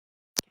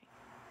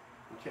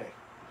Okay.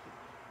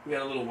 We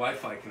had a little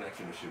Wi-Fi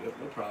connection issue.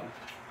 No problem.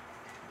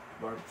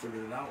 Barb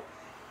figured it out.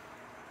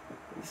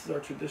 And this is our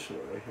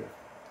traditional right here.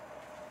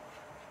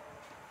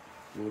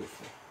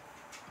 Beautiful.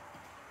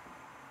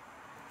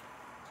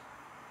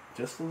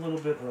 Just a little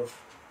bit of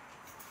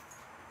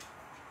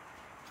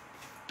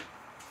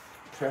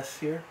press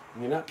here.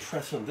 And you're not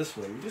pressing this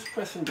way. You're just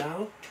pressing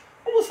down,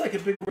 almost like a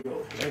big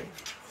roll. Right?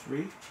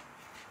 3,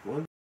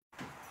 1.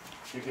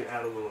 You can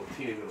add a little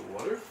teeny bit of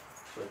water,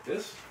 like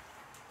this.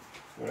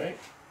 Right?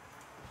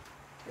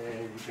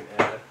 And you can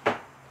add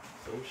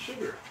some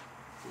sugar,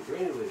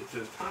 granulated to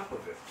the top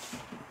of it,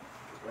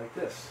 like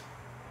this.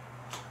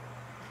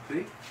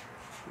 See?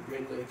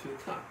 Granulated to the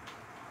top.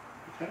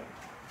 Okay?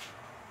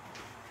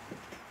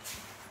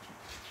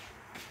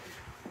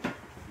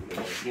 You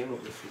know, handle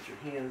this with your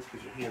hands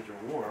because your hands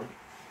are warm.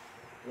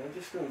 And I'm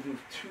just going to do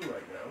 2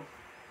 right now.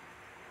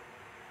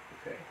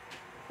 Okay?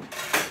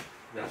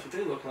 That's what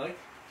they look like.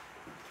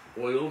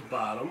 Oiled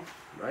bottom,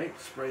 right?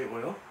 Spray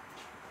oil.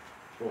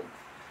 Boom.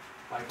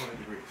 500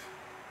 degrees.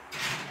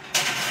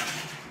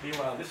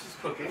 Meanwhile, this is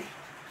cooking.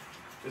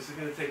 This is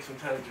going to take some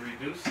time to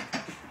reduce,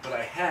 but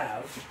I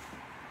have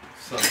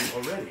some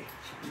already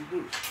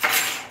reduced.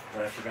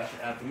 And I forgot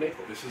to add the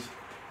maple. This is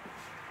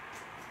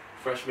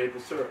fresh maple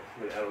syrup.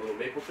 I'm going to add a little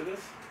maple to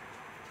this.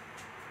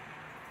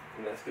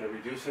 And that's going to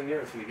reduce in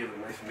there. It's going to give it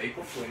a nice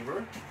maple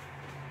flavor.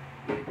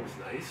 Maple's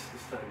nice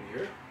this time of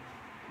year.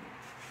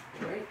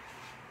 All right?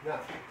 Now,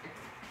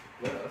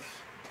 let us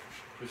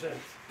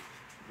present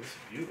this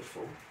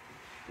beautiful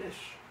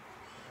dish.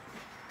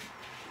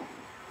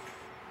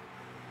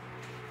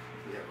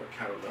 We have our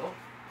caramel.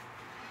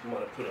 We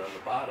want to put it on the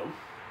bottom.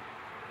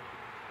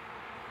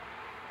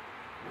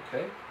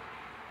 Okay.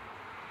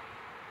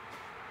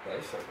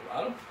 Nice on the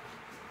bottom.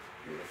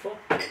 Beautiful.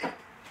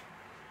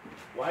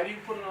 Why do you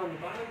put it on the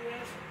bottom, you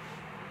ask?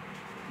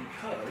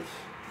 Because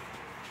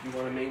you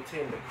want to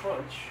maintain the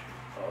crunch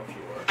of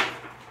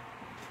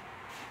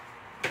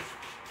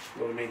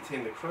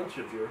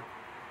your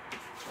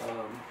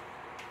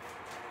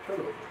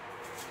turnover.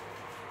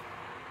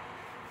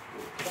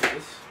 We'll cut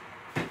this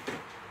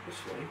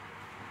way.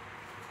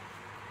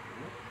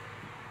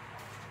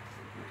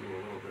 We'll do a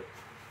little bit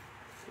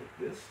like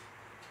this.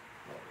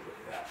 Oh, look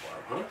at that,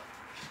 Barb, huh?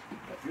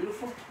 Isn't that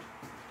beautiful?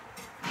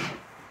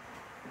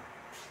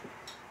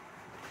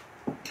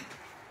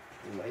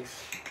 A nice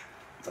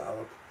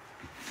dollop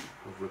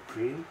of whipped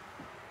cream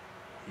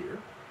here.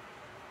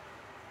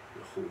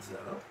 It holds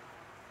that up.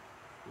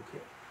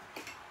 Okay.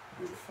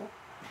 Beautiful.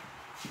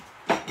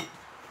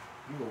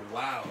 You will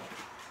wow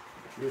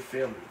your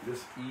family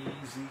this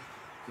easy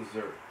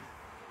dessert.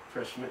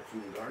 Fresh mint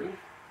from the garden.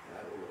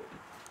 Add a little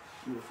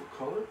beautiful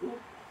color. Ooh.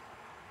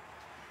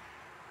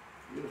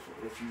 Beautiful.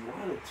 And if you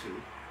wanted to,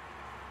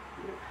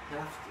 you don't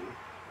have to.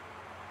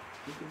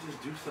 You can just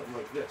do something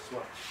like this.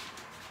 Watch.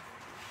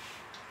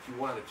 If you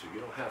wanted to, you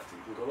don't have to.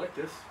 You can go like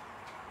this.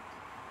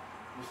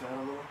 Just add a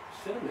little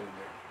cinnamon in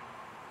there.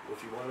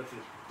 If you wanted to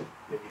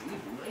make it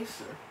even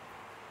nicer,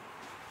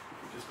 you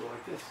can just go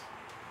like this.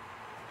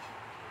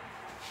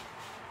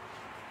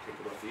 Take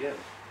it off the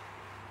end.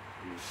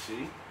 And you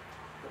see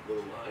that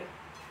little line?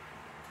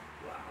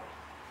 Wow,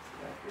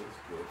 that is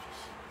gorgeous.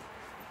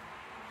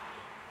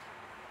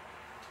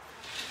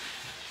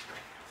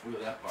 Look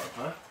at that part,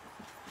 huh?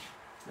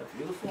 Isn't that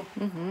beautiful?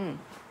 Mm-hmm.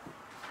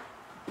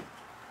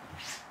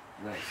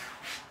 Nice.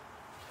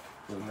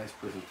 A nice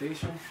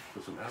presentation.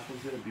 Put some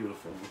apples in.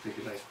 Beautiful. We'll take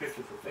a nice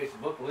picture for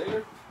Facebook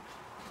later.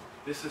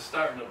 This is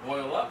starting to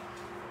boil up.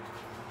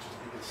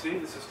 You can see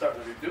this is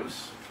starting to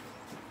reduce.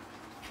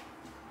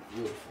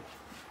 Beautiful.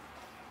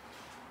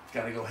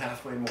 Got to go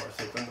halfway more.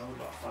 So it's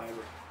about 5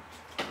 or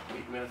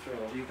 8 minutes. We're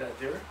going to leave that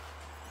there.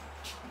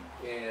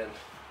 And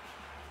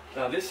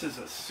now this is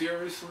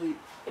seriously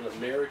an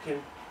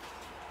American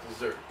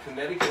dessert.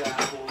 Connecticut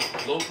apples,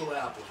 local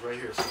apples right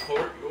here.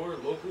 Support your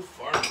local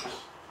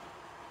farmers.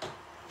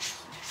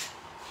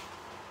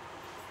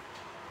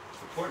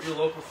 Support your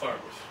local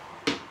farmers.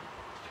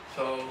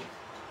 So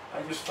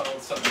I just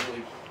found something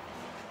really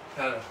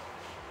kind of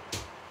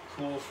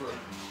cool for a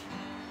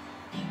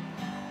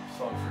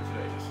song for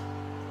today. Just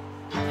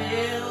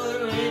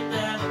ain't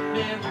that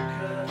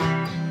America,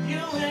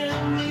 you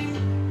and me,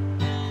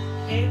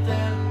 ain't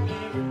that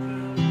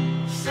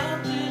America,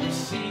 something to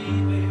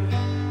see, baby,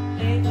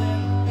 ain't that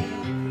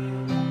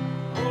America,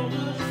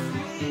 over the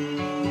free,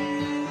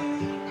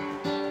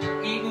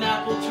 eating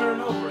apple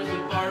turnovers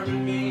with Barb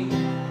and me.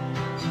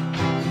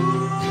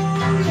 Ooh,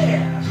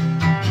 yeah.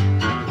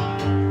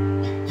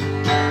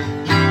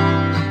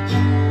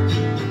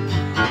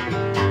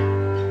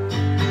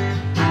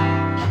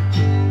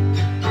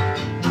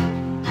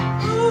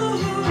 Ooh,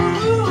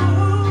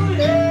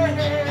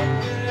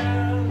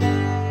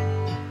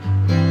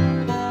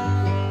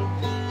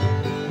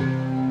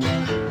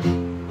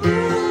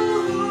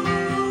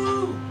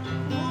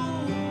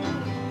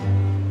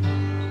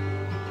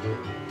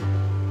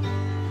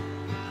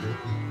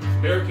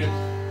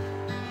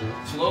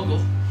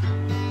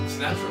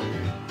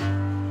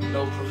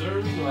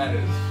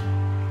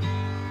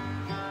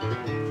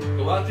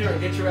 there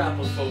and get your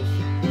apples, folks.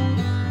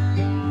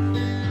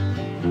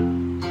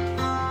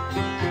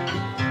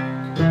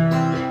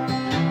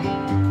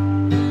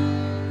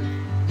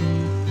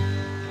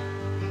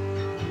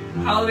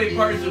 Holiday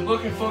parties are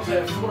booking, folks. I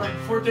have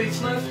four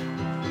dates left.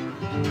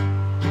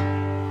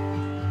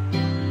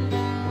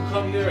 We'll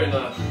come here and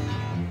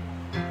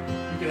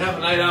you can have a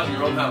night out in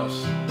your own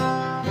house. You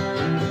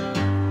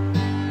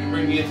can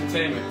bring the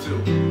entertainment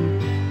too.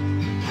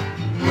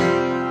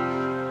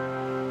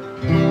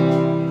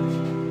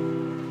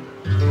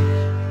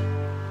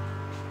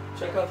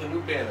 Check out the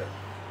new banner.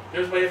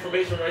 There's my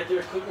information right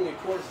there,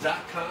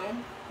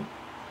 cookingaccords.com.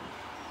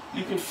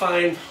 You can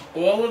find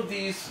all of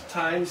these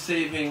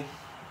time-saving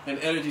and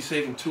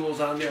energy-saving tools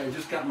on there. I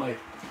just got my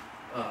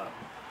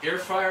air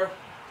fryer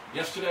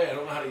yesterday. I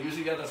don't know how to use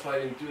it yet. That's why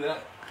I didn't do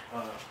that.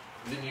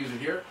 Didn't use it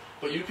here.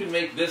 But you can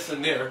make this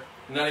in there,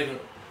 not even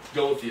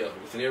go with the oven.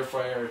 It's an air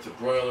fryer. It's a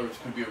broiler. It's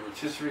going to be a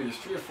rotisserie. There's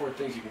 3 or 4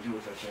 things you can do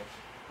with that thing.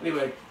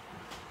 Anyway,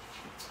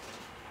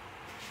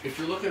 if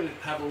you're looking to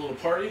have a little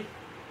party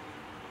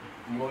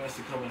and you want us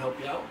to come and help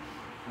you out,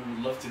 we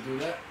would love to do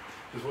that.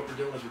 Because what we're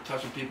doing is we're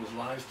touching people's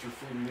lives through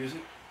food and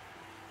music.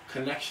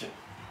 Connection.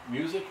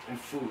 Music and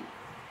food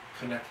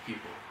connect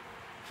people.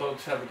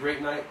 Folks, have a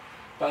great night.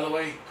 By the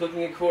way,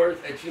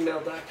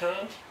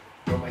 cookingaccords@gmail.com,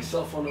 or my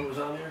cell phone number's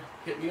on there.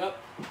 Hit me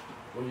up,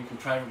 or you can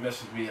private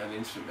message me on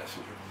Instant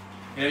Messenger.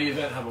 In any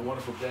event, have a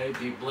wonderful day.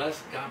 Be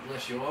blessed. God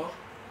bless you all.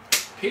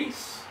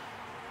 Peace.